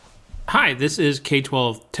Hi, this is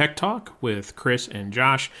K-12 Tech Talk with Chris and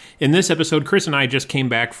Josh. In this episode, Chris and I just came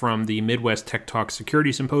back from the Midwest Tech Talk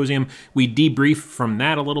Security Symposium. We debriefed from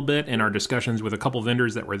that a little bit in our discussions with a couple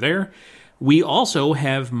vendors that were there. We also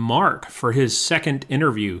have Mark for his second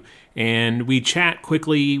interview, and we chat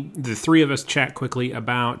quickly, the three of us chat quickly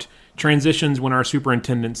about transitions when our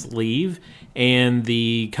superintendents leave and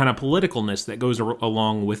the kind of politicalness that goes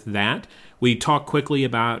along with that. We talk quickly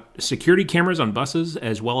about security cameras on buses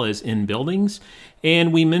as well as in buildings.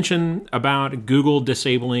 And we mention about Google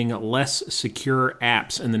disabling less secure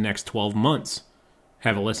apps in the next 12 months.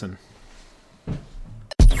 Have a listen.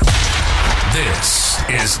 This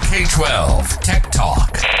is K-12 Tech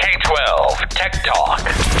Talk. K-12 Tech Talk.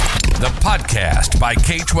 The podcast by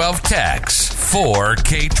K-12 Techs for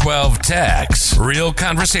K-12 Techs. Real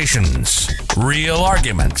conversations, real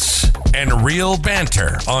arguments, and real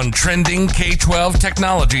banter on trending K-12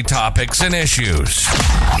 technology topics and issues.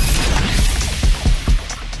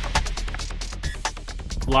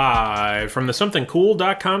 Live from the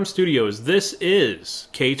somethingcool.com studios, this is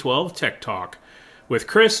K-12 Tech Talk with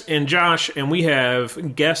Chris and Josh, and we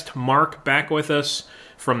have guest Mark back with us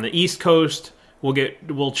from the East Coast.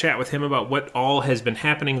 We'll chat with him about what all has been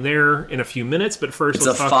happening there in a few minutes, but first it's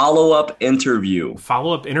a follow-up interview.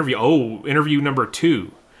 Follow-up interview. Oh, interview number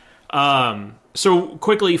 2. So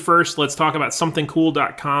quickly first, let's talk about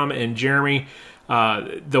somethingcool.com and Jeremy.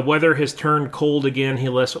 The weather has turned cold again. He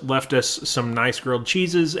left us some nice grilled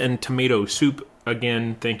cheeses and tomato soup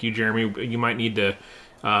again. Thank you, Jeremy. You might need to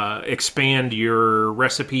expand your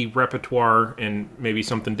recipe repertoire and maybe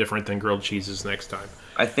something different than grilled cheeses next time.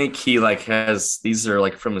 I think he has these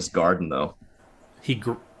are from his garden though.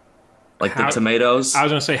 The tomatoes. I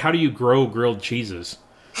was gonna say, how do you grow grilled cheeses?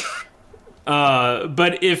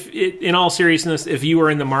 But in all seriousness, if you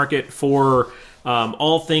are in the market for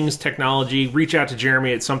all things technology, reach out to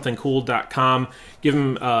Jeremy at somethingcool.com.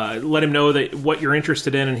 Let him know that what you're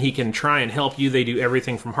interested in, and he can try and help you. They do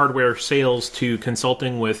everything from hardware sales to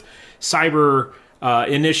consulting with cyber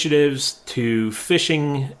initiatives to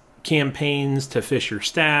phishing campaigns to phish your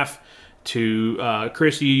staff to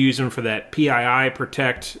Chris, you use them for that PII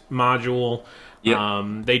Protect module.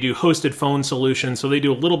 Yep. They do hosted phone solutions, so they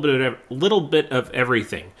do a little bit of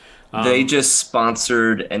everything. They just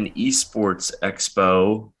sponsored an esports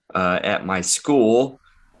expo at my school.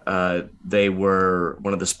 They were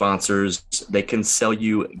one of the sponsors. They can sell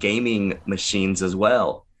you gaming machines as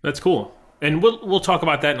well. That's cool. And we'll talk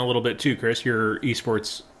about that in a little bit too, Chris, your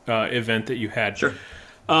esports event that you had. Sure.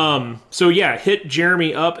 So yeah, hit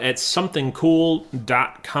Jeremy up at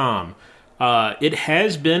somethingcool.com. It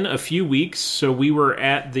has been a few weeks. So we were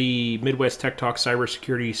at the Midwest Tech Talk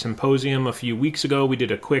Cybersecurity Symposium a few weeks ago. We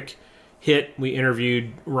did a quick hit. We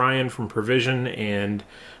interviewed Ryan from Provision and,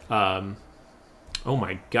 oh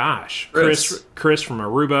my gosh, Chris from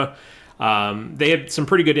Aruba. They had some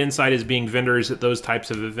pretty good insight as being vendors at those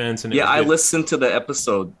types of events. And I listened to the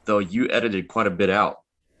episode, though. You edited quite a bit out.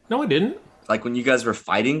 No, I didn't. Like when you guys were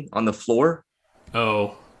fighting on the floor?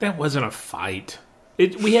 Oh, that wasn't a fight.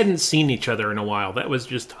 We hadn't seen each other in a while. That was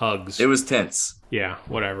just hugs. It was tense. Yeah,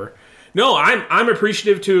 whatever. No, I'm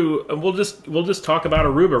appreciative to. We'll just talk about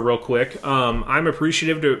Aruba real quick. I'm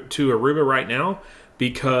appreciative to Aruba right now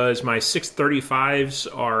because my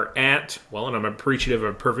 635s are at, and I'm appreciative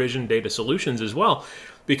of Provision Data Solutions as well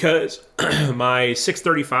because my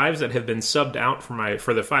 635s that have been subbed out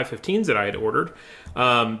for the 515s that I had ordered.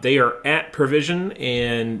 They are at Provision,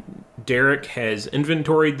 and Derek has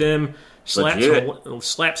inventoried them, slapped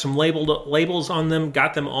some labels on them,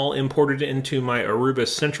 got them all imported into my Aruba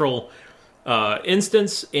Central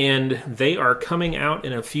instance, and they are coming out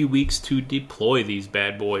in a few weeks to deploy these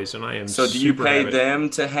bad boys. And I am so. Do you pay them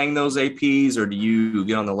to hang those APs, or do you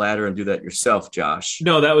get on the ladder and do that yourself, Josh?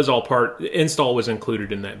 No, that was all part. Install was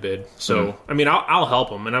included in that bid. So I mean, I'll help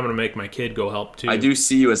them, and I'm going to make my kid go help too. I do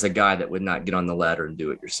see you as a guy that would not get on the ladder and do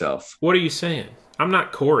it yourself. What are you saying? I'm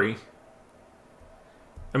not Corey.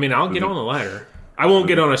 I mean, I'll get on the ladder. I won't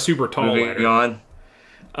get on a super tall ladder.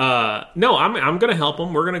 No, I'm going to help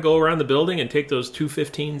them. We're going to go around the building and take those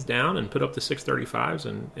 215s down and put up the 635s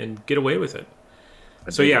and get away with it.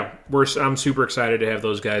 So yeah, I'm super excited to have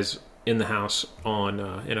those guys in the house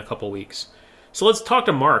in a couple weeks. So let's talk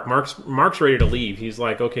to Mark. Mark's ready to leave. He's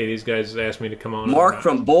like, okay, these guys asked me to come on. Mark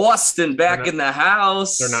from Boston back in the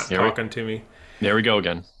house. They're not talking to me. There we go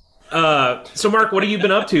again. So Mark, what have you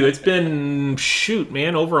been up to? It's been,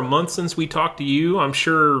 over a month since we talked to you. I'm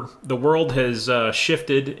sure the world has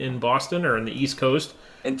shifted in Boston or in the East Coast.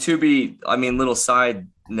 And little side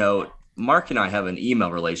note, Mark and I have an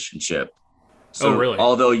email relationship. So really?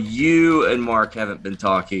 Although you and Mark haven't been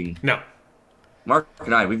talking. No. Mark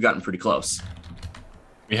and I, we've gotten pretty close.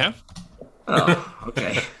 We have? Oh,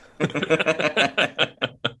 okay.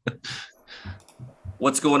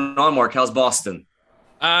 What's going on, Mark? How's Boston?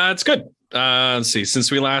 It's good. Let's see. Since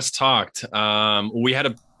we last talked, we had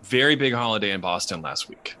a very big holiday in Boston last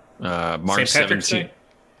week. March St. Patrick's 17th. Day?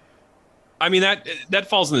 I mean, that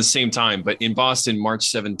falls in the same time, but in Boston,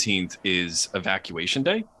 March 17th is Evacuation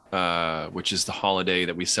Day, which is the holiday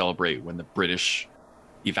that we celebrate when the British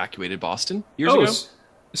evacuated Boston years ago.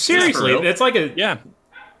 Seriously? Yeah. That's like a... Yeah.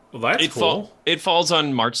 Well, that's cool. It falls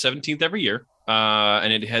on March 17th every year,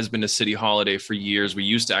 and it has been a city holiday for years. We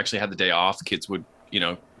used to actually have the day off. Kids would,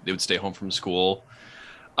 they would stay home from school.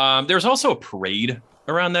 There's also a parade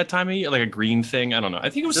around that time of year, like a green thing. I don't know. I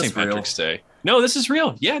think it was St. Patrick's Day. No, this is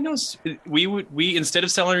real. Yeah, no, we instead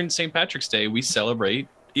of celebrating St. Patrick's Day, we celebrate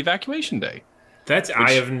Evacuation Day.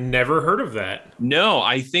 I have never heard of that. No,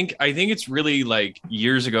 I think it's really like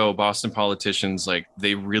years ago, Boston politicians, like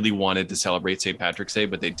they really wanted to celebrate St. Patrick's Day,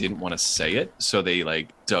 but they didn't want to say it. So they like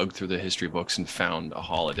dug through the history books and found a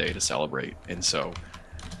holiday to celebrate. And so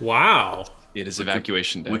wow, it is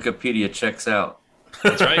Evacuation Day. Wikipedia checks out.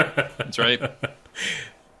 That's right. That's right.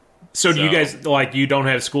 So do you guys, like, you don't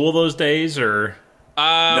have school those days, or?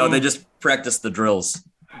 No, they just practice the drills.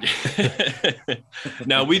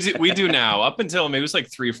 No, we do now. Up until maybe it was like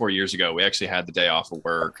 3 or 4 years ago, we actually had the day off of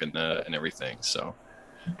work and everything. So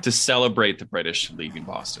to celebrate the British leaving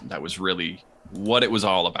Boston, that was really what it was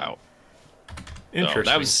all about.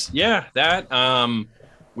 Interesting. So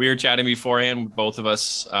we were chatting beforehand. Both of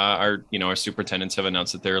us, our superintendents have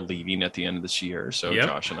announced that they're leaving at the end of this year. So yep.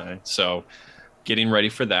 Josh and I, getting ready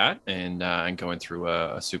for that and going through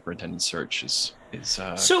a superintendent search is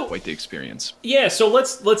quite the experience. Yeah, so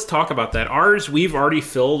let's talk about that. We've already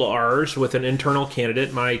filled ours with an internal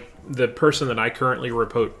candidate. The person that I currently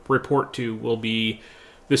report to will be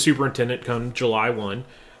the superintendent come July 1,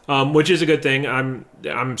 which is a good thing.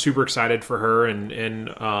 I'm super excited for her and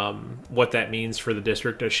what that means for the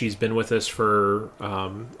district. She's been with us for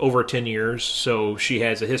over 10 years, so she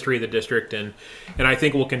has a history of the district, and I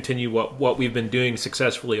think we'll continue what we've been doing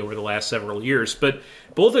successfully over the last several years. But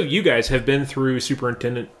both of you guys have been through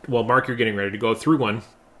superintendent. Well, Mark, you're getting ready to go through one.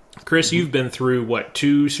 Chris, mm-hmm. You've been through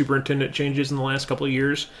 2 superintendent changes in the last couple of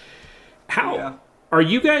years. How are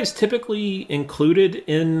you guys typically included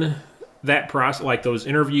in that process, like those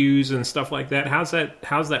interviews and stuff like that? How's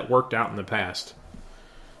that worked out in the past?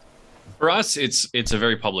 For us, it's a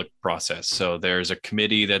very public process. So there's a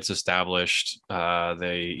committee that's established.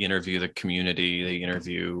 They interview the community, they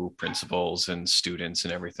interview principals and students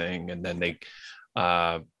and everything, and then they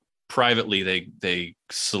privately they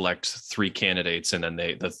select 3 candidates, and then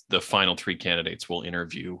the final 3 candidates will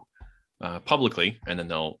interview publicly, and then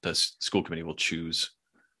the school committee will choose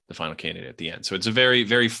the final candidate at the end. So it's a very,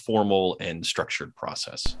 very formal and structured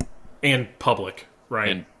process. And public,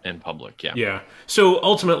 right? And public, yeah. Yeah. So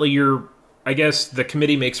ultimately, I guess the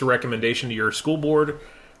committee makes a recommendation to your school board,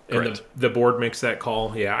 and Correct. the board makes that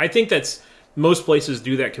call. Yeah, I think most places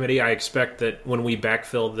do that committee. I expect that when we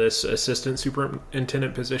backfill this assistant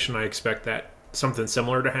superintendent position, I expect that something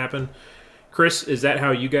similar to happen. Chris, is that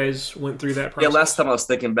how you guys went through that process? Yeah, last time I was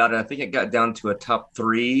thinking about it, I think it got down to a top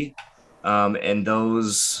 3. And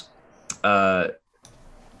those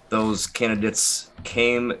candidates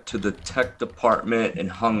came to the tech department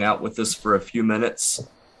and hung out with us for a few minutes.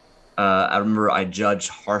 I remember I judged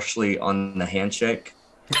harshly on the handshake.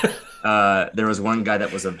 There was one guy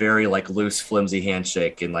that was a very loose, flimsy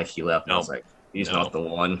handshake, and he left. No. I was like, he's not the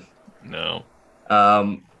one. No.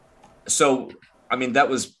 So, I mean, that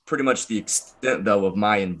was pretty much the extent, though, of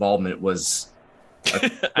my involvement. Was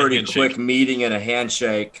a pretty quick meeting and a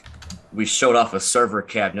handshake. We showed off a server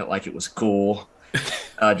cabinet like it was cool,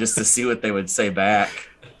 just to see what they would say back.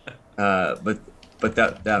 But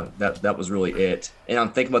that was really it. And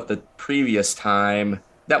I'm thinking about the previous time.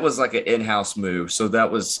 That was like an in-house move, so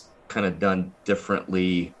that was kind of done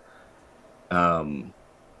differently than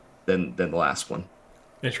the last one.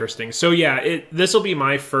 Interesting. So yeah, this will be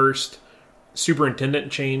my first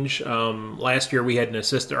superintendent change. Last year we had an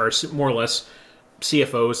assistant, or more or less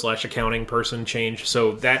CFO/accounting person change,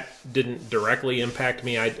 so that didn't directly impact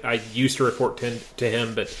me. I used to report to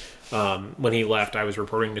him, but when he left, I was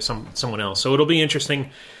reporting to someone else. So it'll be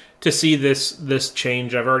interesting to see this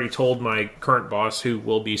change. I've already told my current boss, who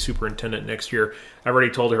will be superintendent next year, I've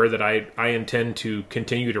already told her that I intend to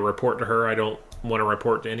continue to report to her. I don't want to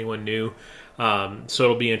report to anyone new. So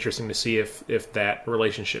it'll be interesting to see if that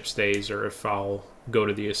relationship stays, or if I'll go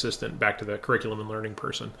to the assistant, back to the curriculum and learning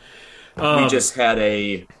person. We just had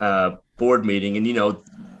a board meeting, and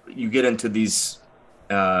you get into these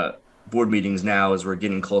board meetings now as we're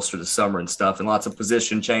getting closer to summer and stuff, and lots of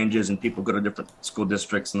position changes and people go to different school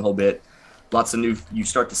districts and the whole bit. Lots of you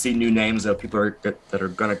start to see new names of people that are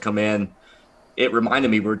going to come in. It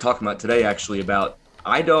reminded me, we were talking about today actually about,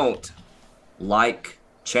 I don't like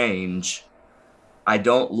change. I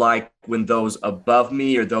don't like when those above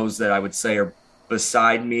me or those that I would say are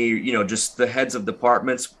beside me, you know, just the heads of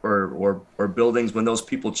departments or buildings, when those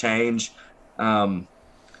people change.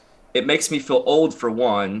 It makes me feel old, for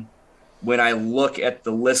one, when I look at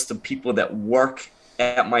the list of people that work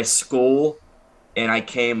at my school and I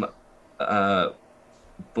came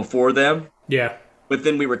before them. Yeah. But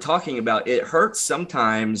then we were talking about, it hurts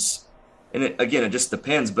sometimes, and it just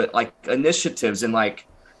depends, but like initiatives and like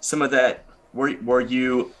some of that where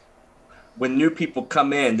you, when new people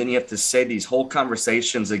come in, then you have to say these whole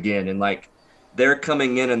conversations again, and like they're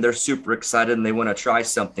coming in and they're super excited and they want to try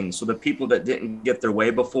something. So the people that didn't get their way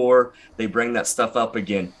before, they bring that stuff up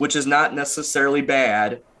again, which is not necessarily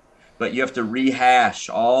bad, but you have to rehash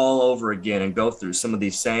all over again and go through some of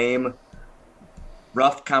these same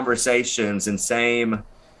rough conversations and same,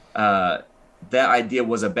 that idea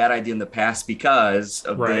was a bad idea in the past because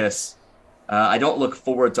of this. I don't look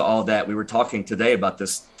forward to all that. We were talking today about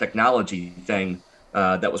this technology thing.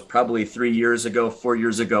 That was probably 4 years ago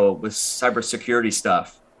with cybersecurity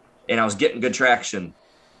stuff. And I was getting good traction,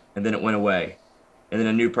 and then it went away. And then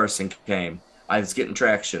a new person came. I was getting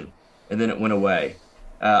traction, and then it went away.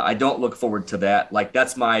 I don't look forward to that. Like,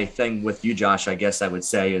 that's my thing with you, Josh, I guess I would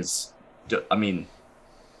say is, I mean,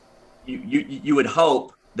 you would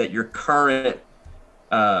hope that your current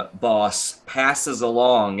boss passes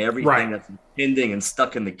along everything that's pending and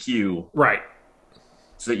stuck in the queue. Right.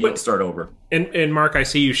 So that you don't start over. And Mark, I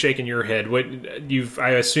see you shaking your head. I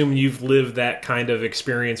assume you've lived that kind of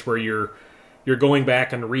experience where you're going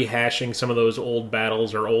back and rehashing some of those old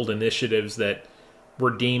battles or old initiatives that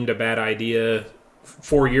were deemed a bad idea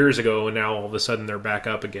 4 years ago, and now all of a sudden they're back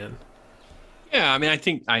up again. Yeah, I mean, I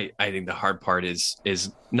think the hard part is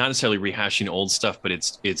not necessarily rehashing old stuff, but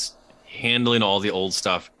it's handling all the old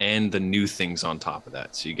stuff and the new things on top of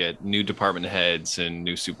that. So you get new department heads and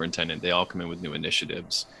new superintendent. They all come in with new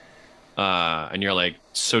initiatives. And you're like,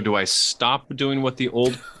 so do I stop doing what the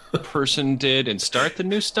old person did and start the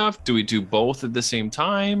new stuff? Do we do both at the same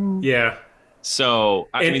time? Yeah. So,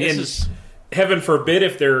 I mean, this is... Heaven forbid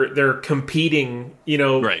if they're competing, you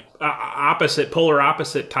know, right. Polar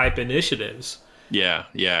opposite type initiatives. Yeah,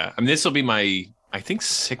 yeah. I mean, this will be my, I think,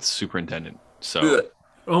 6th superintendent. So...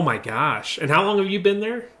 Oh my gosh! And how long have you been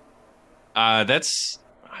there? That's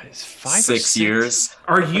 5 6 or 6 years.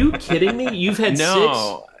 Are you kidding me? You've had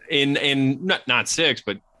no, in not 6,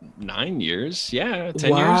 but 9 years. Yeah,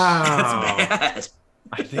 10 years. Wow.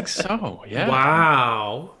 I think so. Yeah.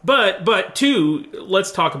 Wow. But too,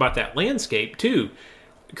 let's talk about that landscape too.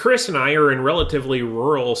 Chris and I are in relatively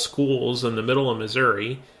rural schools in the middle of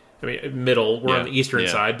Missouri. I mean, we're on the eastern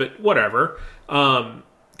side, but whatever.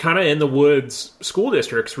 Kind of in the woods school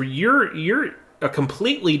districts where you're a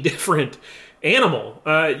completely different animal.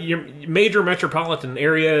 Your major metropolitan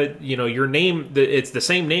area, you know, your name, it's the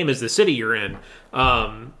same name as the city you're in.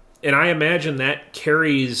 And I imagine that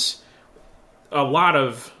carries a lot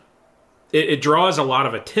of, it draws a lot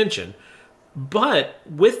of attention. But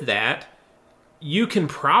with that, you can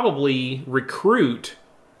probably recruit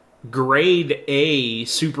grade A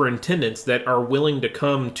superintendents that are willing to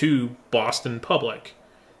come to Boston Public.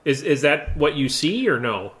 Is that what you see or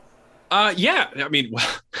no? Yeah. I mean,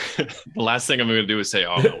 the last thing I'm going to do is say,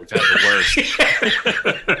 "Oh no, we've had the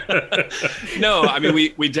worst." No, I mean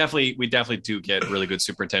we definitely do get really good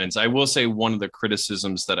superintendents. I will say one of the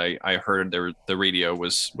criticisms that I heard the radio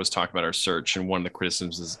was talking about our search, and one of the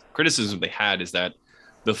criticisms they had is that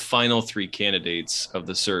the final 3 candidates of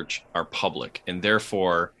the search are public, and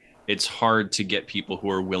therefore it's hard to get people who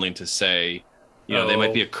are willing to say, you know, they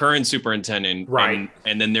might be a current superintendent, right?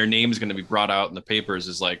 And then their name is going to be brought out in the papers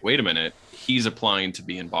as like, wait a minute, he's applying to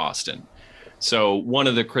be in Boston. So one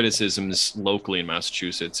of the criticisms locally in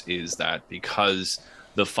Massachusetts is that because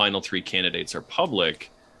the final 3 candidates are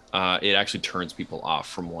public, it actually turns people off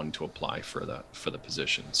from wanting to apply for the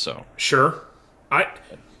position. So sure, I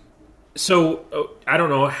don't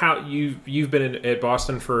know how you've been at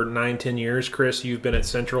Boston for 9-10 years, Chris. You've been at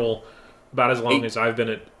Central about as long as I've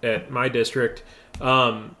been at my district.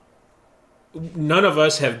 None of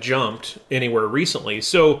us have jumped anywhere recently.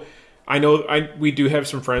 So I know we do have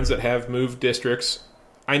some friends that have moved districts.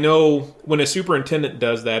 I know when a superintendent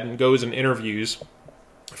does that and goes and interviews,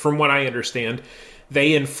 from what I understand,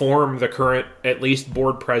 they inform the current, at least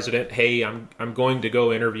board president, hey, I'm going to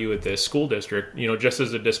go interview at this school district, you know, just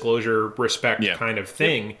as a disclosure, respect kind of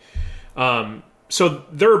thing. so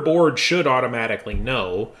their board should automatically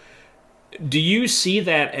know. Do you see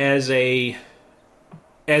that as a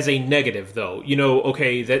negative, though? You know,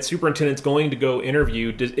 okay, that superintendent's going to go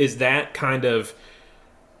interview. Is that kind of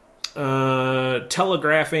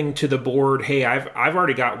telegraphing to the board, hey, I've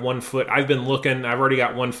already got 1 foot, I've been looking, I've already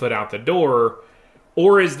got 1 foot out the door?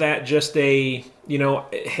 Or is that just a, you know,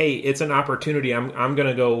 hey, it's an opportunity, I'm going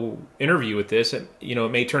to go interview with this, and, you know,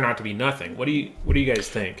 it may turn out to be nothing. What do you guys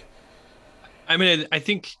think? I mean, I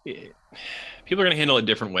think people are going to handle it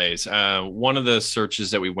different ways. One of the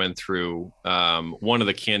searches that we went through, one of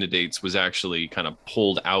the candidates was actually kind of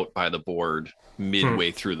pulled out by the board midway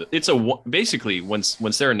through basically once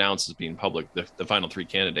they're announced as being public, the final 3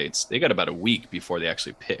 candidates, they got about a week before they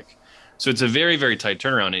actually pick. So it's a very, very tight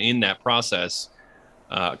turnaround. And in that process,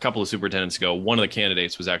 a couple of superintendents ago, one of the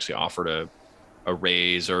candidates was actually offered a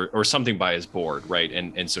raise or something by his board, right?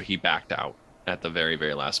 And so he backed out at the very,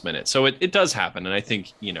 very last minute. So it does happen. And I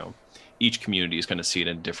think, you know, each community is going to see it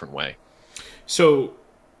in a different way. So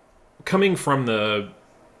coming from the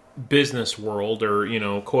business world, or, you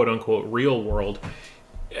know, quote unquote real world,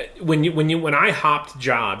 when I hopped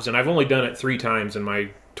jobs, and I've only done it 3 times in my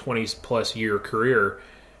 20 plus year career,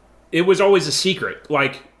 it was always a secret.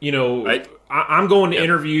 Like, you know, right. I'm going to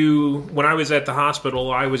interview. When I was at the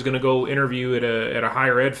hospital, I was going to go interview at a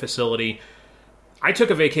higher ed facility. I took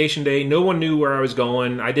a vacation day. No one knew where I was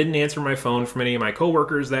going. I didn't answer my phone from any of my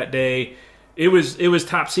coworkers that day. It was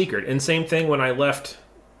top secret. And same thing when I left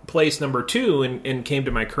place number 2 and came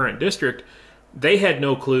to my current district. They had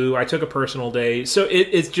no clue. I took a personal day. So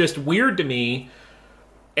it's just weird to me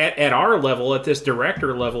at our level, at this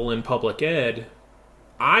director level in public ed,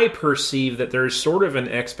 I perceive that there's sort of an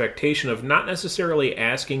expectation of not necessarily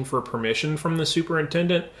asking for permission from the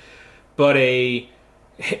superintendent, but an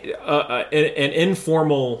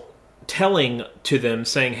informal telling to them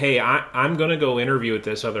saying, hey, I'm going to go interview at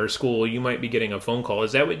this other school. You might be getting a phone call.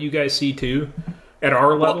 Is that what you guys see too at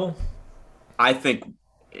our level? I think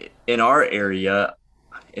in our area,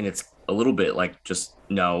 and it's a little bit like just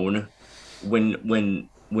known, when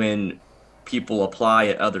people apply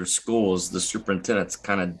at other schools, the superintendents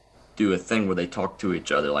kind of do a thing where they talk to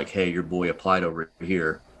each other like, hey, your boy applied over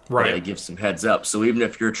here. Right. They give some heads up. So even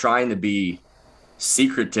if you're trying to be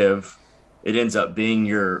secretive, it ends up being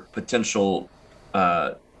your potential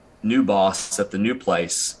new boss at the new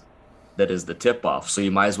place that is the tip-off. So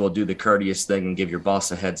you might as well do the courteous thing and give your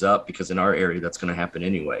boss a heads up, because in our area, that's going to happen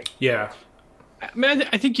anyway. Yeah. I mean,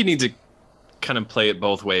 I think you need to kind of play it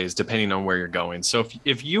both ways depending on where you're going. So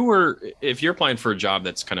if you're applying for a job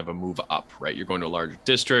that's kind of a move up, right? You're going to a larger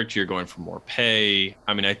district, you're going for more pay.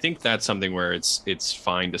 I mean, I think that's something where it's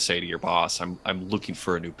fine to say to your boss, I'm looking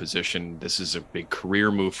for a new position. This is a big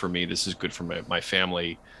career move for me. This is good for my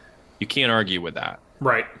family. You can't argue with that.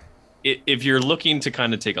 Right. If you're looking to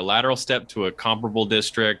kind of take a lateral step to a comparable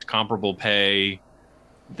district, comparable pay,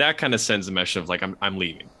 that kind of sends a message of like, I'm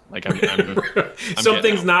leaving. Like I'm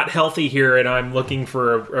something's not healthy here, and I'm looking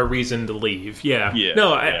for a reason to leave. Yeah.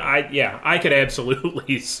 No, I could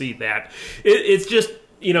absolutely see that. It's just,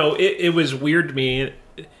 you know, it was weird to me.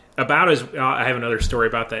 I have another story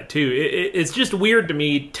about that too. It's just weird to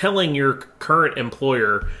me telling your current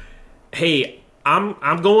employer, hey,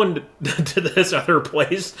 I'm going to this other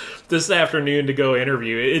place this afternoon to go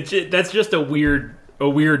interview. That's just a weird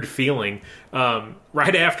feeling.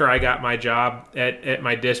 Right after I got my job at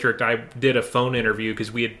my district, I did a phone interview because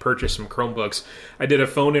we had purchased some Chromebooks. I did a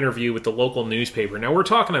phone interview with the local newspaper. Now, we're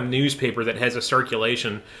talking a newspaper that has a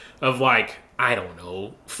circulation of like, I don't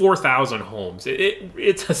know, 4,000 homes.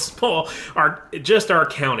 It's a small, just our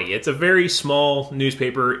county. It's a very small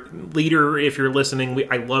newspaper. Leader, if you're listening,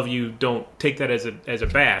 I love you. Don't take that as a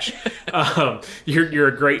bash. You're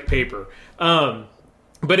a great paper.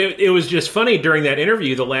 But it was just funny during that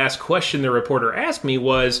interview. The last question the reporter asked me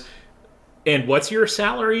was, and what's your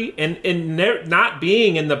salary? And not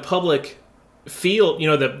being in the public field, you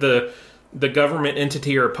know, the government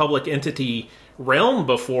entity or public entity realm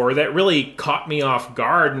before, that really caught me off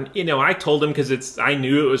guard. And, you know, I told him because I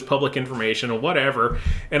knew it was public information or whatever.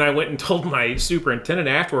 And I went and told my superintendent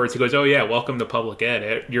afterwards. He goes, oh, yeah, welcome to public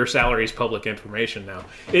ed. Your salary is public information now.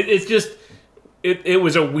 It's just... It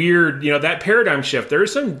was a weird, you know, that paradigm shift. There are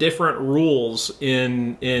some different rules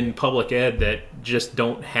in public ed that just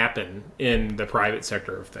don't happen in the private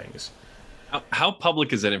sector of things. How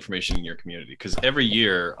public is that information in your community? Because every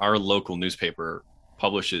year our local newspaper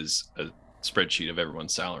publishes a spreadsheet of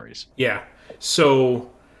everyone's salaries. Yeah. So,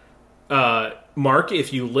 Mark,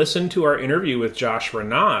 if you listen to our interview with Josh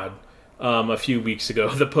Renaud a few weeks ago,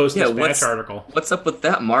 the Post-Dispatch article. What's up with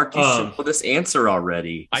that, Mark? You should know this answer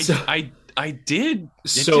already. did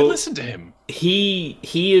So listen to him. he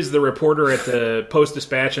is the reporter at the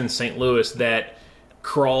Post-Dispatch in St. Louis that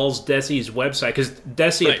crawls Desi's website, because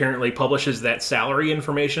Desi apparently publishes that salary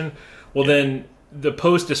information. Well, then the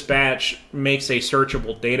Post-Dispatch makes a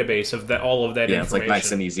searchable database of all of that information. It's like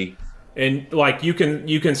nice and easy. And like you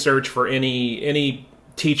can search for any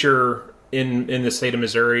teacher in the state of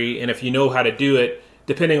Missouri, and if you know how to do it,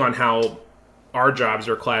 depending on how our jobs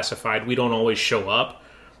are classified, we don't always show up.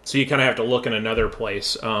 So you kind of have to look in another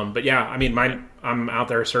place. But yeah, I mean, I'm out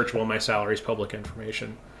there searchable. My salary is public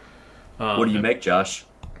information. What do you make, Josh?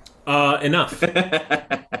 Enough.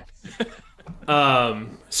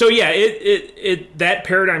 So yeah, it that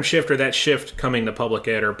paradigm shift, or that shift coming to public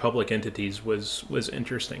ed or public entities was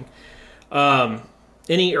interesting.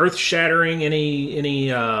 Any earth-shattering,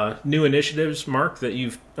 any new initiatives, Mark, that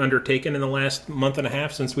you've undertaken in the last month and a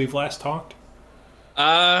half since we've last talked?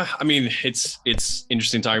 I mean, it's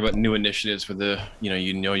interesting talking about new initiatives with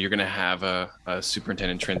you're going to have a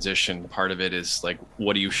superintendent transition. Part of it is like,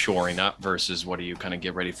 what are you shoring up versus what do you kind of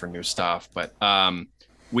get ready for new stuff? But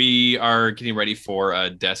we are getting ready for a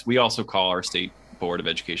DESE. We also call our state board of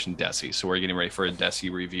education DESE. So we're getting ready for a DESE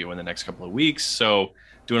review in the next couple of weeks. So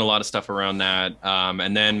doing a lot of stuff around that.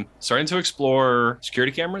 And then starting to explore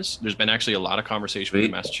security cameras. There's been actually a lot of conversation with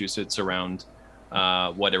Massachusetts around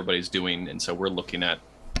what everybody's doing. And so we're looking at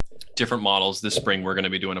different models. This spring, we're going to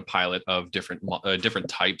be doing a pilot of different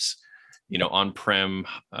types, on-prem,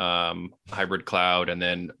 hybrid cloud, and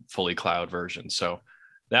then fully cloud version. So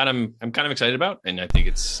that I'm kind of excited about. And I think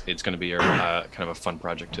it's going to be kind of a fun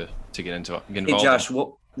project to get involved in. Hey, Josh,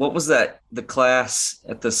 what was the class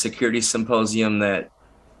at the security symposium that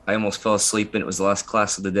I almost fell asleep in? It was the last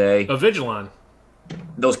class of the day. Avigilon.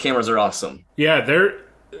 Those cameras are awesome.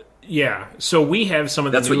 Yeah, so we have some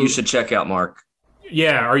of the That's what you should check out, Mark.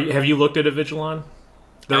 Yeah, have you looked at Avigilon?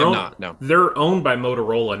 Not, no. They're owned by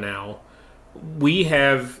Motorola now. We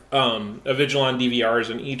have Avigilon DVRs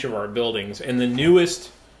in each of our buildings, and the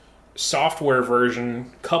newest software version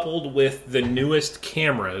coupled with the newest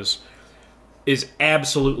cameras is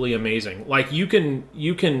absolutely amazing. Like you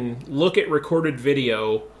can look at recorded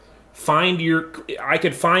video, I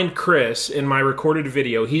could find Chris in my recorded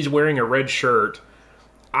video. He's wearing a red shirt.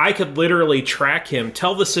 I could literally track him,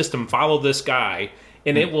 tell the system, follow this guy,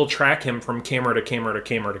 and it will track him from camera to camera to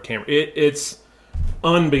camera to camera. It's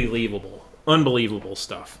unbelievable. Unbelievable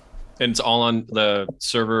stuff. And it's all on the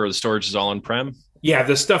server, or the storage is all on-prem? Yeah,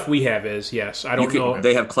 the stuff we have is, yes. I don't know.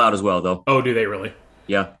 They have cloud as well, though. Oh, do they really?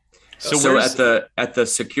 Yeah. So at the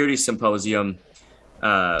security symposium,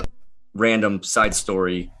 random side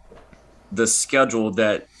story, the schedule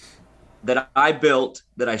that I built,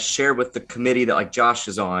 that I shared with the committee that like Josh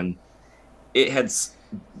is on, it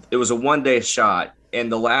was a 1-day shot,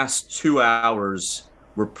 and the last 2 hours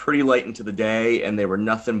were pretty late into the day, and they were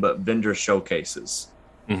nothing but vendor showcases.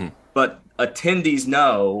 Mm-hmm. But attendees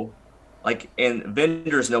know, and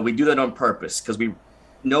vendors know, we do that on purpose, because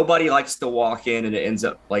nobody likes to walk in and it ends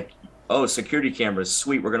up like, oh, security cameras,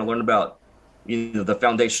 sweet, we're going to learn about the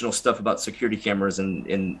foundational stuff about security cameras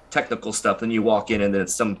and technical stuff. Then you walk in and then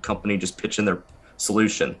it's some company just pitching their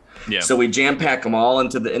solution. Yeah. So we jam pack them all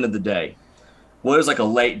into the end of the day. Well, it was like a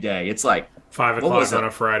late day. It's like 5 o'clock on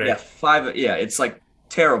a Friday. Yeah, 5. Yeah, it's like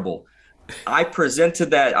terrible. I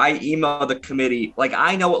presented that. I emailed the committee. Like,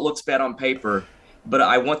 I know it looks bad on paper, but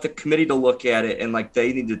I want the committee to look at it, and like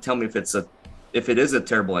they need to tell me if it is a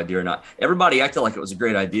terrible idea or not. Everybody acted like it was a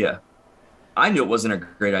great idea. I knew it wasn't a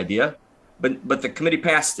great idea. But the committee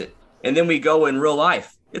passed it. And then we go in real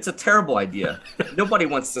life. It's a terrible idea. Nobody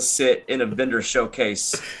wants to sit in a vendor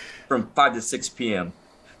showcase from 5 to 6 p.m.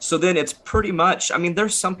 So then it's pretty much, I mean,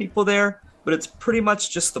 there's some people there, but it's pretty much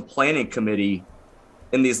just the planning committee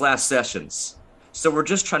in these last sessions. So we're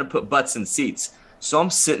just trying to put butts in seats. So I'm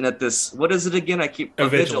sitting at this, what is it again? I keep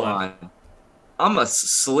Avigilon. I'm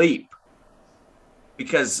asleep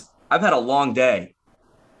because I've had a long day.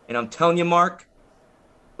 And I'm telling you, Mark,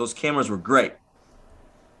 those cameras were great.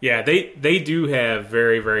 Yeah, they do have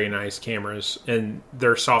very, very nice cameras, and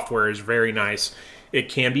their software is very nice. It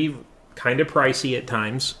can be kind of pricey at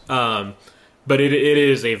times, but it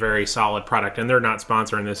is a very solid product, and they're not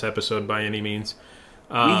sponsoring this episode by any means.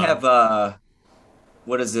 We have,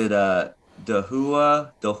 what is it,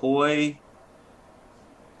 Dahua,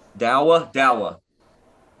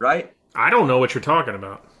 right? I don't know what you're talking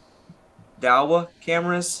about. Dahua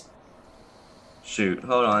cameras? Shoot,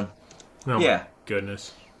 hold on. Oh, yeah.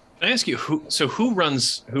 Goodness. Can I ask you who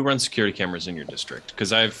runs security cameras in your district?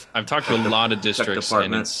 Because I've talked to a lot of districts,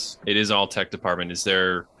 and it is all tech department. Is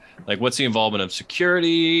there what's the involvement of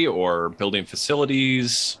security or building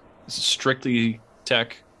facilities? Is it strictly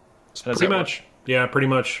tech? Pretty much. Yeah, pretty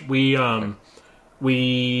much. We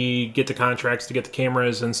get the contracts to get the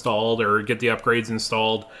cameras installed or get the upgrades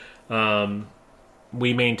installed.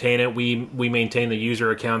 We maintain it. We maintain the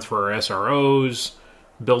user accounts for our SROs,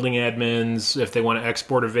 building admins. If they want to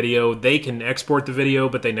export a video, they can export the video,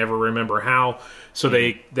 but they never remember how. So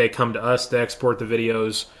they come to us to export the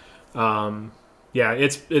videos. Yeah,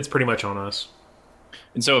 it's pretty much on us.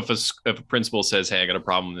 And so if a principal says, "Hey, I got a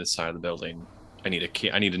problem on this side of the building. I need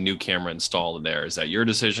a new camera installed in there," is that your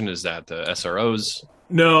decision? Is that the SROs?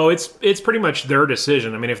 No, it's pretty much their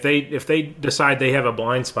decision. I mean, if they decide they have a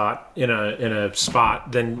blind spot in a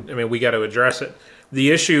spot, then I mean we got to address it.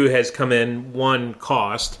 The issue has come in one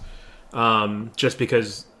cost, just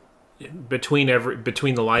because between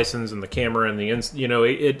the license and the camera and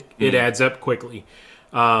it adds up quickly,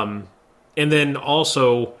 and then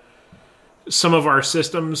also some of our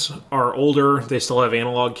systems are older. They still have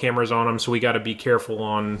analog cameras on them, so we got to be careful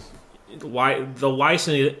on why the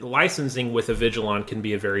licensing with a Avigilon can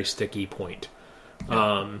be a very sticky point.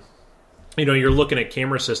 You're looking at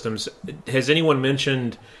camera systems. Has anyone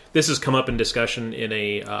mentioned, this has come up in discussion in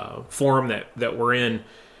a forum that we're in,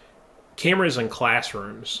 cameras in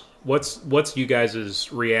classrooms? What's you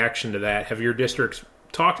guys' reaction to that? Have your districts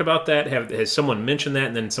talked about that? Has someone mentioned that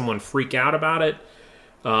and then someone freak out about it?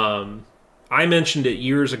 I mentioned it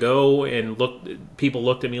years ago, and people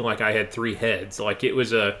looked at me like I had three heads. Like it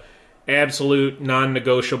was a absolute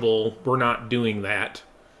non-negotiable, we're not doing that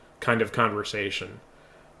kind of conversation.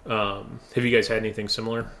 Have you guys had anything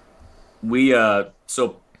similar? We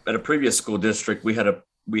so at a previous school district, we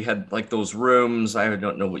had like those rooms. I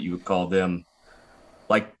don't know what you would call them,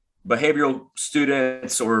 like behavioral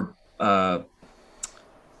students or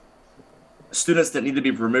students that need to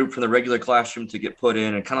be removed from the regular classroom to get put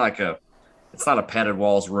in, and kind of like it's not a padded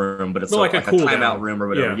walls room, but it's like a cool timeout room or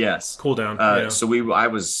whatever. Yeah. Yes. Cool down. So we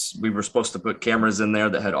were supposed to put cameras in there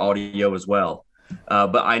that had audio as well.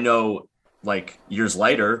 But I know like years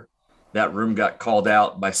later, that room got called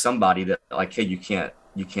out by somebody that like, hey, you can't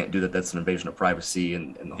do that. That's an invasion of privacy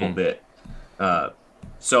and the whole bit.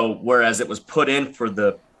 So whereas it was put in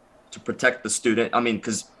to protect the student, I mean,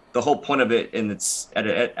 because the whole point of it and its at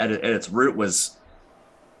its root was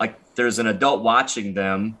like there's an adult watching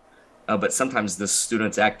them. But sometimes the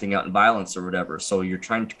student's acting out in violence or whatever. So you're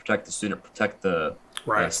trying to protect the student, protect the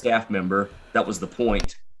staff member. That was the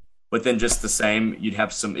point. But then just the same, you'd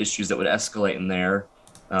have some issues that would escalate in there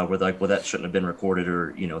where like, well, that shouldn't have been recorded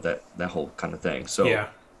or, that whole kind of thing. So, yeah.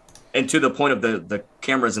 And to the point of the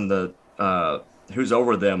cameras and the who's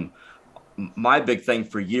over them, my big thing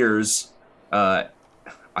for years, I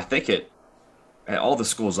think at all the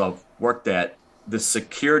schools I've worked at, the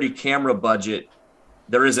security camera budget,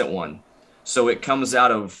 there isn't one. So it comes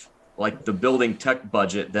out of like the building tech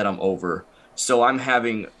budget that I'm over. So I'm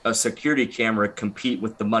having a security camera compete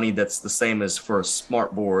with the money that's the same as for a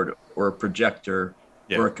smart board or a projector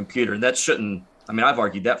or a computer. And that shouldn't, I mean, I've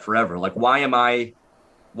argued that forever. Like, why am I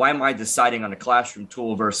deciding on a classroom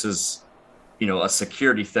tool versus, a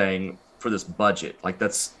security thing for this budget? Like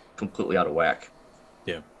that's completely out of whack.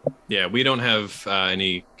 Yeah. We don't have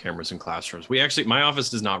any cameras in classrooms. My office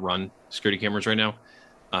does not run security cameras right now.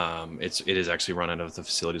 It is actually run out of the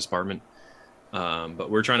facilities department. But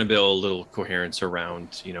we're trying to build a little coherence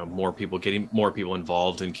around, getting more people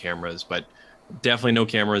involved in cameras, but definitely no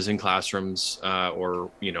cameras in classrooms, or,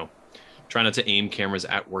 try not to aim cameras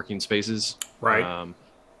at working spaces. Right.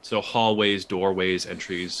 So hallways, doorways,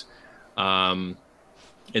 entries. And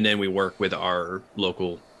then we work with our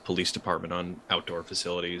local police department on outdoor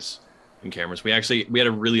facilities and cameras. We had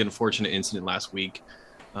a really unfortunate incident last week.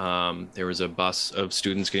 There was a bus of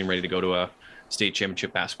students getting ready to go to a state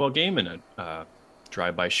championship basketball game, and a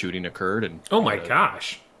drive-by shooting occurred. And oh my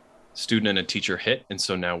gosh, student and a teacher hit, and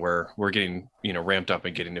so now we're getting ramped up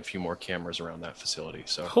and getting a few more cameras around that facility.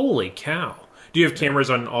 So holy cow! Do you have cameras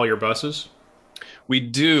on all your buses? We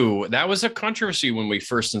do. That was a controversy when we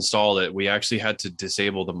first installed it. We actually had to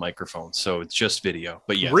disable the microphone, so it's just video.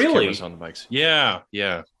 But yes, really? Cameras on the bikes. Yeah.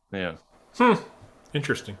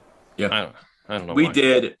 Interesting. Yeah. I don't know. We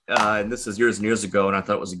did, and this is years and years ago, and I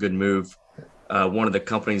thought it was a good move. One of the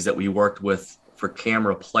companies that we worked with for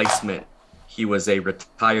camera placement, he was a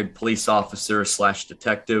retired police officer /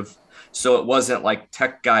 detective. So it wasn't like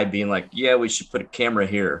tech guy being like, yeah, we should put a camera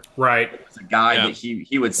here. Right. It was a guy that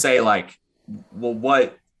he would say like, well,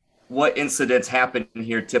 what incidents happen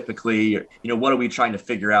here typically? What are we trying to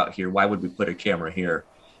figure out here? Why would we put a camera here?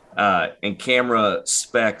 And camera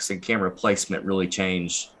specs and camera placement really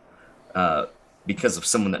change because of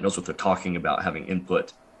someone that knows what they're talking about having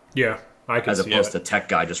input. Yeah. As opposed to tech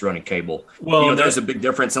guy just running cable. Well, there's a big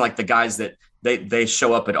difference in like the guys that they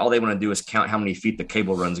show up and all they want to do is count how many feet the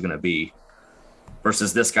cable run's going to be,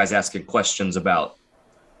 versus this guy's asking questions about,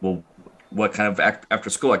 well, what kind of after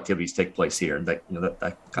school activities take place here, and that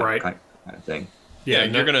kind of thing. Yeah,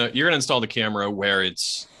 you're gonna install the camera where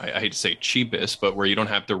it's, I hate to say cheapest, but where you don't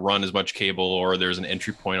have to run as much cable, or there's an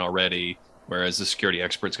entry point already. Whereas the security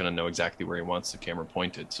expert's going to know exactly where he wants the camera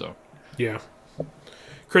pointed. So, yeah.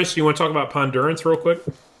 Chris, you want to talk about Pondurance real quick?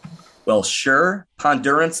 Well, sure.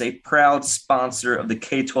 Pondurance, a proud sponsor of the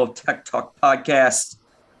K-12 Tech Talk podcast.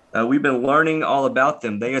 We've been learning all about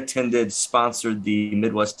them. They sponsored the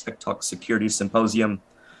Midwest Tech Talk Security Symposium.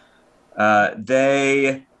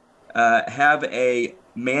 They have a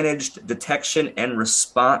managed detection and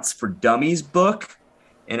response for dummies book,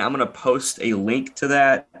 and I'm going to post a link to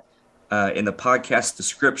that in the podcast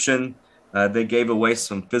description. They gave away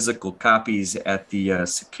some physical copies at the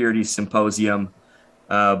security symposium,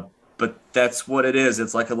 but that's what it is.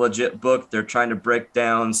 It's like a legit book. They're trying to break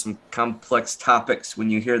down some complex topics. When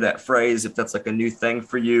you hear that phrase, if that's like a new thing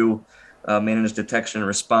for you, managed detection and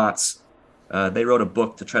response, they wrote a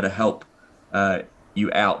book to try to help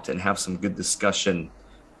you out and have some good discussion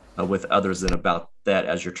with others and about that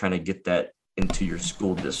as you're trying to get that into your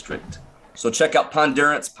school district. So check out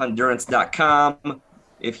Pondurance, pondurance.com.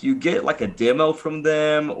 If you get like a demo from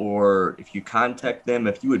them, or if you contact them,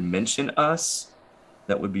 if you would mention us,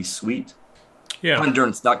 that would be sweet. Yeah.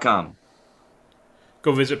 Pondurance.com.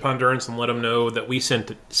 Go visit Pondurance and let them know that we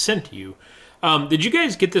sent you. Did you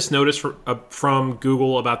guys get this notice from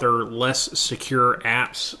Google about their less secure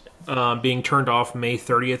apps being turned off May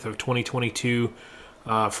 30th of 2022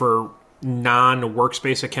 for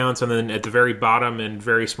non-workspace accounts? And then at the very bottom in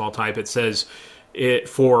very small type, it says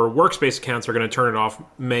for workspace accounts are going to turn it off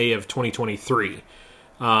May of 2023.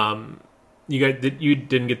 You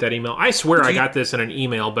didn't get that email? I swear I got this in an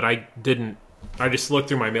email, but I didn't. I just looked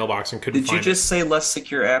through my mailbox and couldn't find it. Did you just say less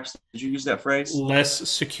secure apps? Did you use that phrase? Less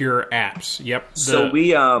secure apps. Yep. So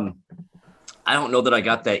we, I don't know that I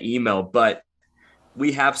got that email, but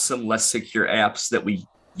we have some less secure apps that we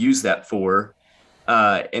use that for.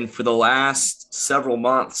 And for the last several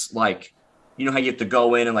months, like, you know how you have to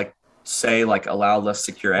go in and like say like allow less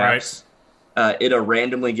secure apps? Right. It'll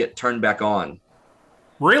randomly get turned back on.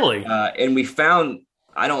 Really? And we found,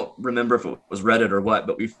 I don't remember if it was Reddit or what,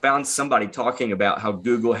 but we found somebody talking about how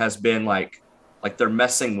Google has been like they're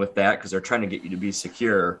messing with that because they're trying to get you to be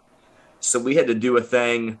secure. So we had to do a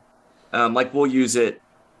thing, like we'll use it.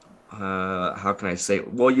 How can I say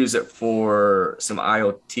it? We'll use it for some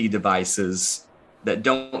IoT devices that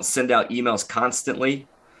don't send out emails constantly,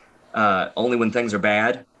 only when things are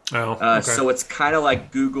bad. Oh, okay. So it's kind of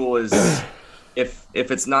like Google is, if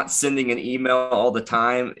it's not sending an email all the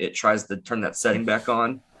time, it tries to turn that setting back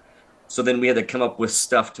on. So then we had to come up with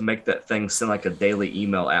stuff to make that thing send like a daily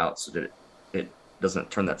email out so that it doesn't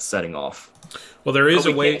turn that setting off. Well, there is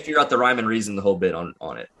a way to figure out the rhyme and reason the whole bit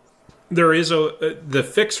on it. There is the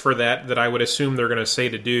fix for that I would assume they're going to say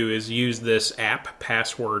to do is use this app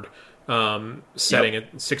password setting, a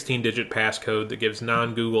 16-digit passcode that gives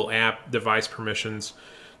non-Google app device permissions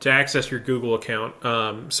to access your Google account.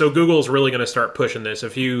 So Google's really going to start pushing this.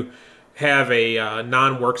 If you have a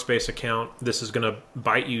non-workspace account, this is going to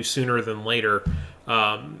bite you sooner than later.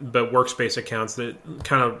 But workspace accounts, that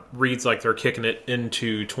kind of reads like they're kicking it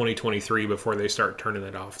into 2023 before they start turning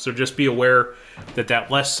it off. So just be aware that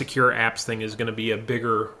less secure apps thing is going to be a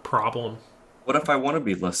bigger problem. What if I want to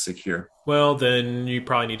be less secure? Well, then you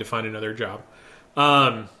probably need to find another job.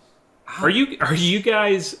 Are you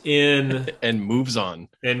guys in and moves on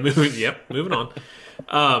and moving on?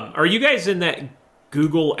 Are you guys in that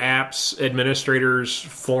Google Apps Administrators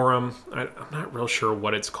Forum? I'm not real sure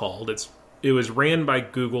what it's called. It was ran by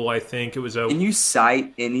Google, I think. It was a. Can you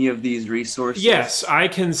cite any of these resources? Yes, I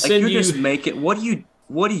can send you. Just make it. What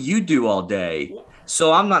do you do all day?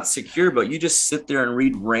 So I'm not secure, but you just sit there and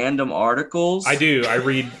read random articles. I do. I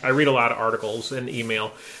read a lot of articles and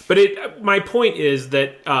email. But my point is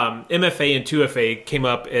that MFA and 2FA came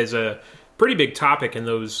up as a pretty big topic in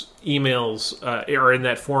those emails or in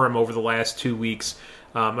that forum over the last 2 weeks.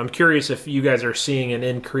 I'm curious if you guys are seeing an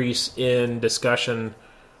increase in discussion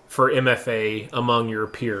for MFA among your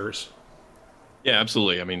peers. Yeah,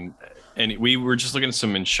 absolutely. I mean, and we were just looking at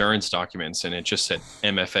some insurance documents, and it just said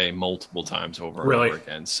MFA multiple times over and over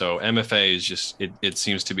again. So MFA is just it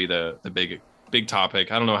seems to be the big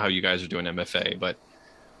topic. I don't know how you guys are doing MFA, but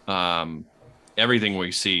everything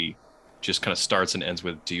we see just kind of starts and ends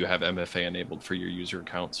with, do you have MFA enabled for your user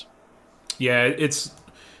accounts? Yeah,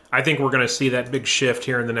 I think we're going to see that big shift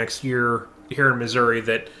here in the next year here in Missouri,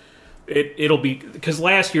 that it'll be, because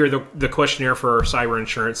last year the questionnaire for our cyber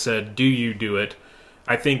insurance said, do you do it?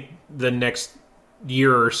 I think the next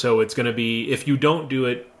year or so, it's going to be, if you don't do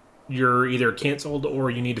it, you're either canceled or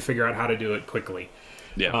you need to figure out how to do it quickly.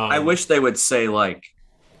 Yeah. I wish they would say like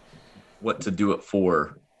what to do it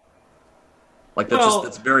for. Like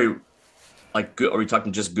that's very like. Are we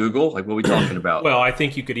talking just Google? Like what are we talking about? Well, I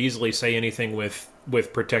think you could easily say anything with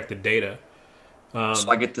protected data. So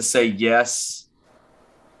I get to say yes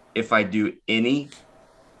if I do any.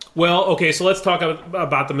 Well, okay, so let's talk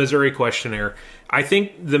about the Missouri questionnaire. I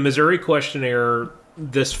think the Missouri questionnaire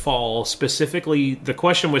this fall, specifically, the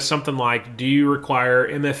question was something like, do you require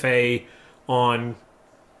MFA on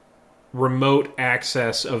remote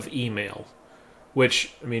access of email?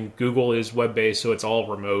 Which, I mean, Google is web-based, so it's all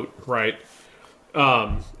remote, right?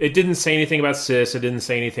 It didn't say anything about SIS. It didn't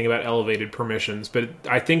say anything about elevated permissions. But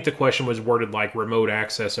I think the question was worded like remote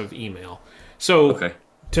access of email. So,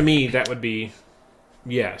 to me, that would be,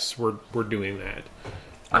 yes, we're doing that.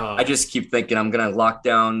 I just keep thinking I'm going to lock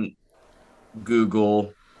down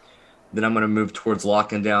Google. Then I'm going to move towards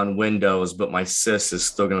locking down Windows. But my SIS is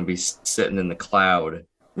still going to be sitting in the cloud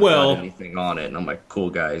without anything on it. And I'm like, cool,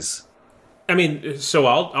 guys. I mean, so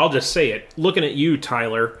I'll just say it. Looking at you,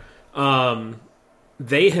 Tyler,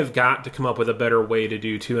 they have got to come up with a better way to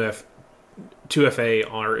do 2FA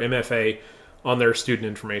or MFA on their student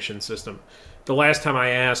information system. The last time I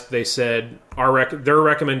asked, they said their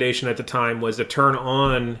recommendation at the time was to turn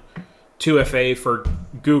on 2FA for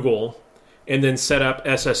Google and then set up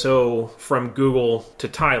SSO from Google to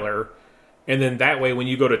Tyler. And then that way, when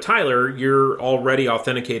you go to Tyler, you're already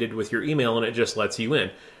authenticated with your email and it just lets you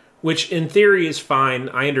in. Which in theory is fine.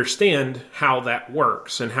 I understand how that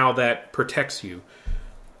works and how that protects you.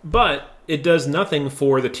 But it does nothing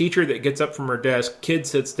for the teacher that gets up from her desk, kid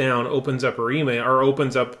sits down, opens up her email, or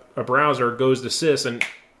opens up a browser, goes to SIS, and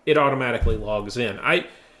it automatically logs in. It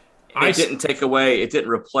didn't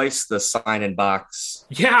replace the sign-in box.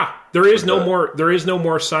 Yeah, there is no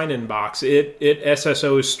more sign-in box. It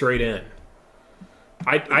SSOs straight in.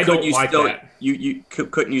 I don't like that.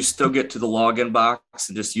 Couldn't you still get to the login box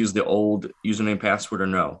and just use the old username password or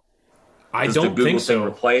no? I don't think so. The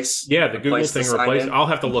Google thing replaced. I'll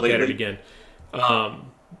have to look at it again.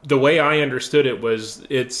 The way I understood it was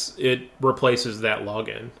it replaces that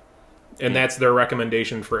login, and that's their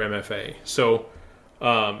recommendation for MFA. So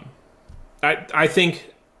I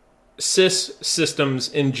think SIS systems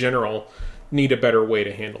in general need a better way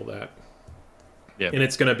to handle that. Yeah, and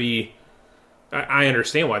it's going to be. I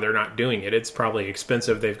understand why they're not doing it. It's probably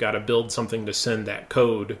expensive. They've got to build something to send that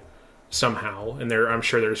code somehow, and I'm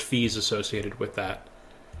sure there's fees associated with that.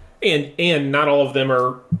 And not all of them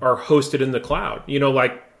are hosted in the cloud.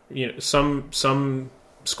 Some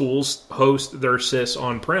schools host their SIS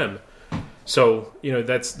on-prem. So,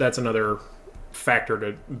 that's another factor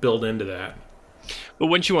to build into that. But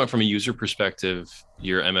wouldn't you want, from a user perspective,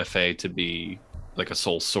 your MFA to be like a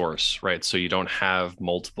sole source, right? So you don't have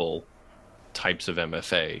multiple types of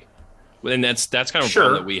MFA, and that's kind of a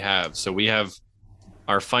problem that we have. So we have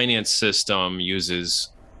our finance system uses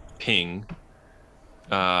Ping,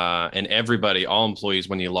 and everybody, all employees,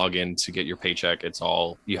 when you log in to get your paycheck, it's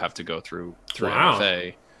all you have to go through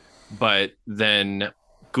MFA. But then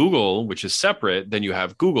Google, which is separate, then you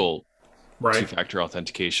have Google two-factor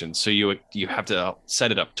authentication. So you have to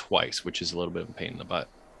set it up twice, which is a little bit of a pain in the butt.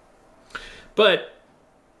 But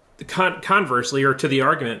conversely, or to the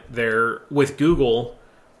argument there, with Google,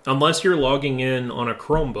 unless you're logging in on a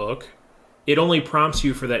Chromebook, it only prompts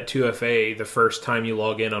you for that 2FA the first time you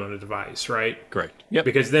log in on a device, right? Correct. Yep.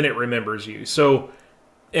 Because then it remembers you. So,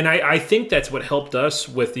 and I think that's what helped us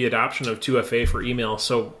with the adoption of 2FA for email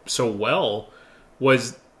so well,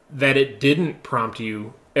 was that it didn't prompt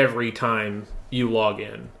you every time you log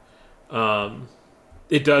in.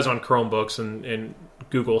 It does on Chromebooks, and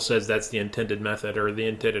Google says that's the intended method or the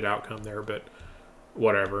intended outcome there, but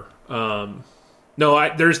whatever.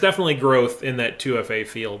 There's definitely growth in that 2FA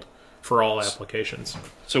field for all applications.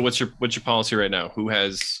 So what's your policy right now? Who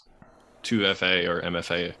has 2FA or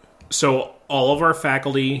MFA? So all of our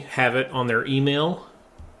faculty have it on their email,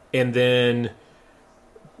 and then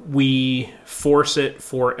we force it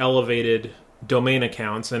for elevated domain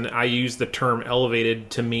accounts, and I use the term elevated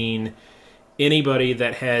to mean anybody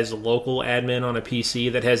that has local admin on a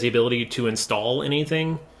PC that has the ability to install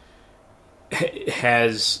anything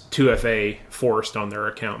has 2FA forced on their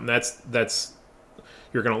account. And that's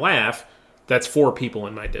you're going to laugh. That's 4 people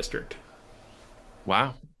in my district.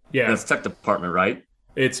 Wow. Yeah. That's tech department, right?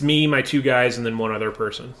 It's me, my 2 guys, and then 1 other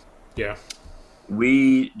person. Yeah.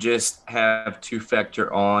 We just have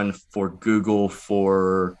 2-factor on for Google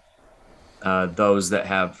for those that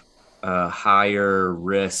have higher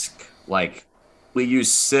risk, like we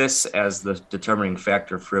use SIS as the determining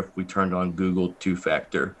factor for if we turned on Google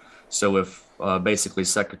two-factor. So if basically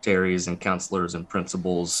secretaries and counselors and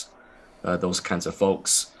principals, those kinds of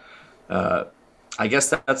folks, I guess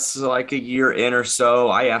that's like a year in or so.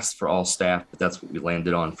 I asked for all staff, but that's what we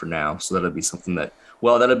landed on for now. So that'll be something that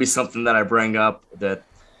I bring up that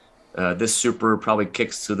this super probably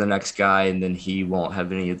kicks to the next guy, and then he won't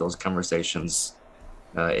have any of those conversations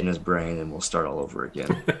in his brain, and we'll start all over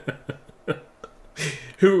again.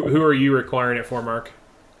 Who are you requiring it for, Mark?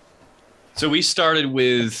 So we started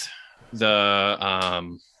with the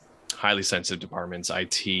highly sensitive departments,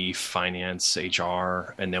 IT, finance,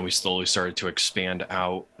 HR, and then we slowly started to expand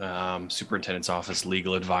out, superintendent's office,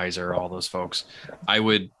 legal advisor, all those folks. I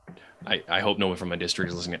hope no one from my district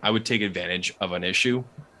is listening. I would take advantage of an issue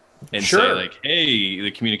and say like, hey,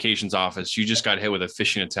 the communications office, you just got hit with a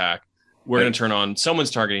phishing attack. We're going to turn on,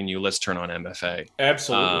 someone's targeting you. Let's turn on MFA.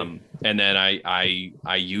 Absolutely. And then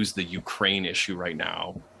I use the Ukraine issue right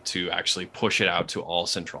now to actually push it out to all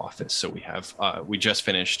central office. So we just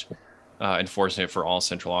finished enforcing it for all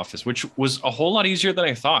central office, which was a whole lot easier than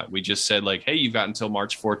I thought. We just said like, hey, you've got until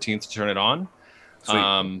March 14th to turn it on.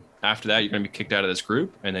 After that, you're going to be kicked out of this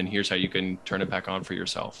group, and then here's how you can turn it back on for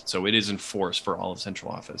yourself. So it is enforced for all of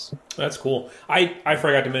central office. That's cool. I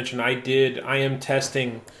forgot to mention I am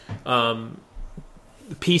testing PC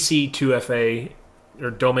 2FA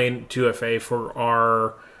or domain 2FA for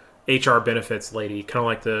our HR benefits lady, kind of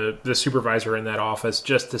like the supervisor in that office,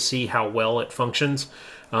 just to see how well it functions.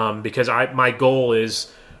 Because my goal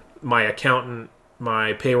is my accountant,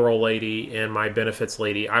 my payroll lady, and my benefits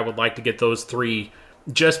lady. I would like to get those three,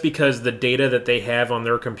 just because the data that they have on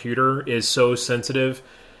their computer is so sensitive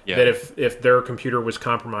that if their computer was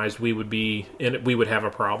compromised, we would have a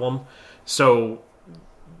problem. So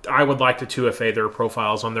I would like to 2FA their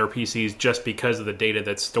profiles on their PCs just because of the data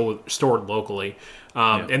that's stored locally.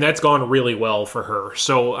 And that's gone really well for her.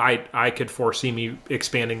 So I could foresee me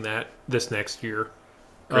expanding that this next year.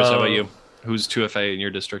 Chris, how about you? Who's 2FA in your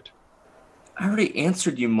district? I already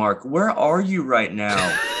answered you, Mark. Where are you right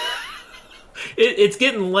now? It's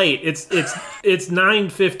getting late. It's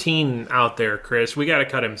 9:15 out there, Chris. We got to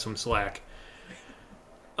cut him some slack.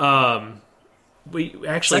 We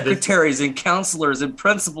actually secretaries and counselors and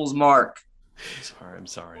principals, Mark. I'm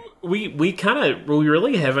sorry. We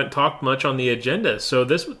really haven't talked much on the agenda, so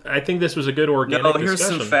I think this was a good organic here's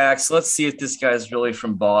discussion. some facts. Let's see if this guy's really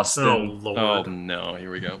from Boston. Oh Lord! Oh no!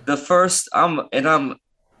 Here we go. The fact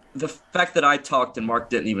that I talked and Mark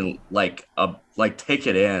didn't even take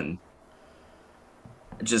it in.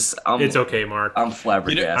 It's okay, Mark. I'm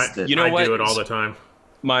flabbergasted. You know what? I do it all the time.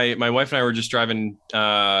 My wife and I were just driving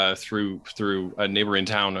through a neighboring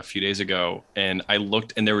town a few days ago, and I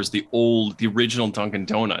looked, and there was the original Dunkin'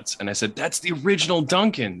 Donuts, and I said, "That's the original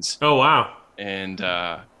Dunkin's." Oh wow! And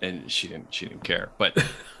she didn't care, but it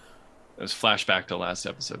was flashback to last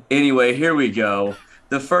episode. Anyway, here we go.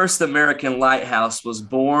 The first American lighthouse was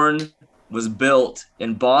built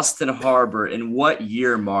in Boston Harbor in what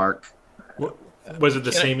year, Mark? Was it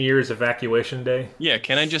the same year as Evacuation Day? Yeah,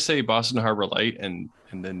 can I just say Boston Harbor Light and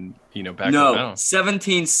then back no, up now?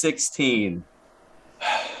 1716.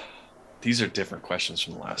 These are different questions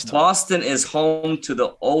from the last time. Boston is home to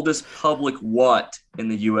the oldest public what in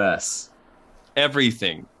the U.S.?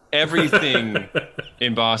 Everything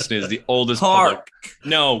in Boston is the oldest park.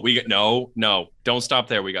 Public. No, don't stop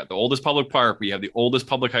there. We got the oldest public park. We have the oldest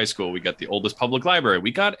public high school. We got the oldest public library.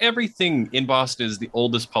 We got everything in Boston is the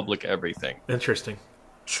oldest public everything. Interesting.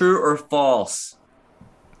 True or false?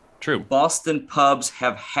 True. Boston pubs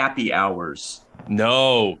have happy hours.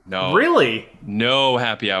 No. Really? No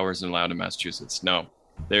happy hours allowed in Massachusetts. No.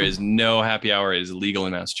 There is no happy hour. It is illegal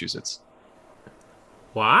in Massachusetts.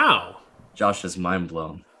 Wow. Josh is mind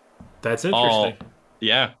blown. That's interesting.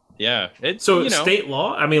 Yeah. It's state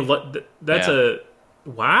law. I mean, that's a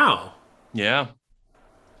wow. Yeah.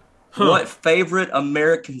 Huh. What favorite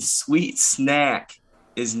American sweet snack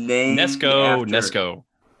is named Nesco,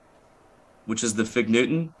 which is the Fig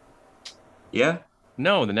Newton? Yeah.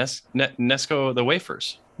 No, the Nesco, the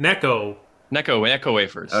wafers. Necco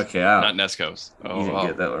wafers. Okay, not Nescos. You didn't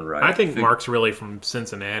get that one right. I think Mark's really from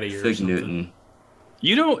Cincinnati or Fig something. Newton.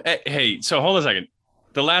 You don't. Hey, so hold on a second.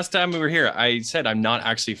 The last time we were here, I said I'm not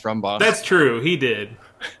actually from Boston. That's true. He did.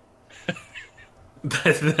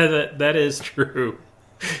 that is true.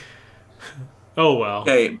 Oh, well.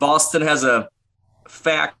 Okay, Boston has a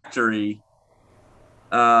factory.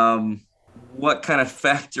 What kind of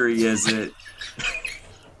factory is it?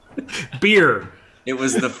 Beer. It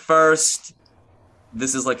was the first.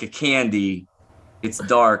 This is like a candy. It's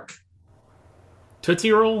dark.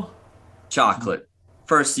 Tootsie Roll? Chocolate.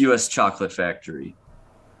 first U.S. chocolate factory.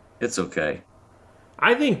 It's okay.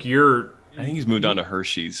 I think he's moved on to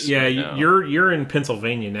Hershey's. Yeah, right now. you're in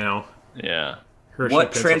Pennsylvania now. Yeah. Hershey,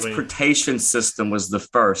 What Pennsylvania. transportation system was the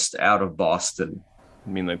first out of Boston? I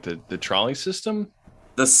mean, like the trolley system?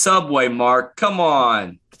 The subway, Mark. Come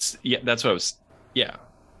on. Yeah, that's what I was. Yeah.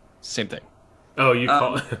 Same thing. Oh, you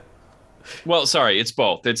call Well, sorry, it's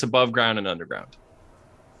both. It's above ground and underground.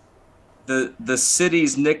 The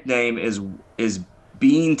city's nickname is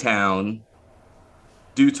Beantown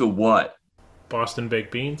due to what? Boston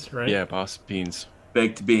baked beans, right? Yeah, Boston beans.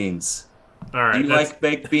 Baked beans. All right. Do you like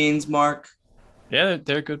baked beans, Mark? Yeah,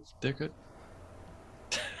 they're good. They're good.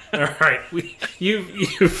 All right.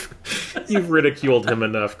 You've ridiculed him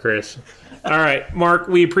enough, Chris. All right, Mark,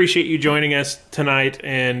 we appreciate you joining us tonight,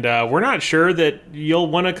 and we're not sure that you'll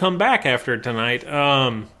want to come back after tonight.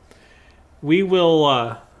 We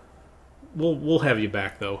will. We'll have you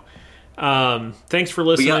back though. Thanks for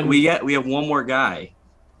listening. We have one more guy.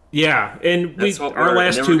 Yeah, and our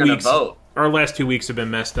last 2 weeks. Our last 2 weeks have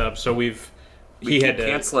been messed up, so he had to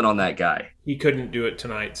canceling on that guy. He couldn't do it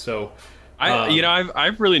tonight, so.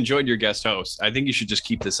 I've really enjoyed your guest host. I think you should just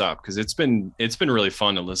keep this up because it's been really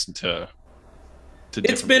fun to listen to.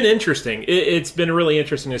 It's been interesting. It's been really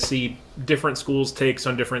interesting to see different schools' takes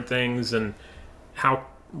on different things and how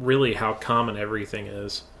common everything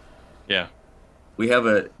is. Yeah, we have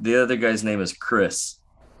the other guy's name is Chris.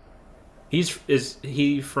 Is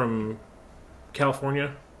he from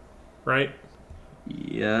California, right?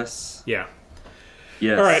 Yes. Yeah.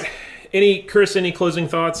 Yes. All right. Chris, any closing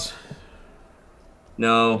thoughts?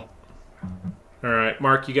 No. All right,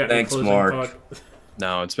 Mark, you got Thanks, any closing Mark. thoughts?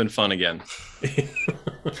 No, it's been fun again.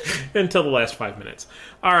 Until the last 5 minutes.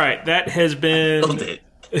 All right, that has been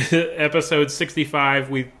episode 65.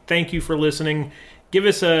 We thank you for listening. Give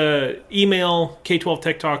us a email,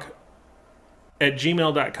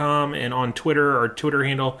 k12techtalk@gmail.com, and on Twitter, our Twitter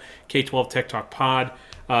handle, k12techtalkpod.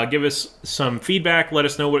 Give us some feedback. Let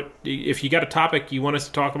us know if you got a topic you want us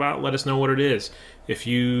to talk about. Let us know what it is. If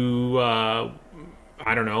you,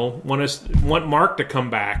 want Mark to come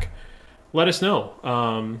back, let us know,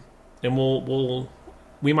 and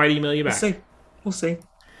we might email you back. We'll see.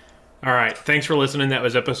 All right. Thanks for listening. That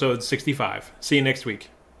was episode 65. See you next week.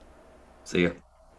 See ya.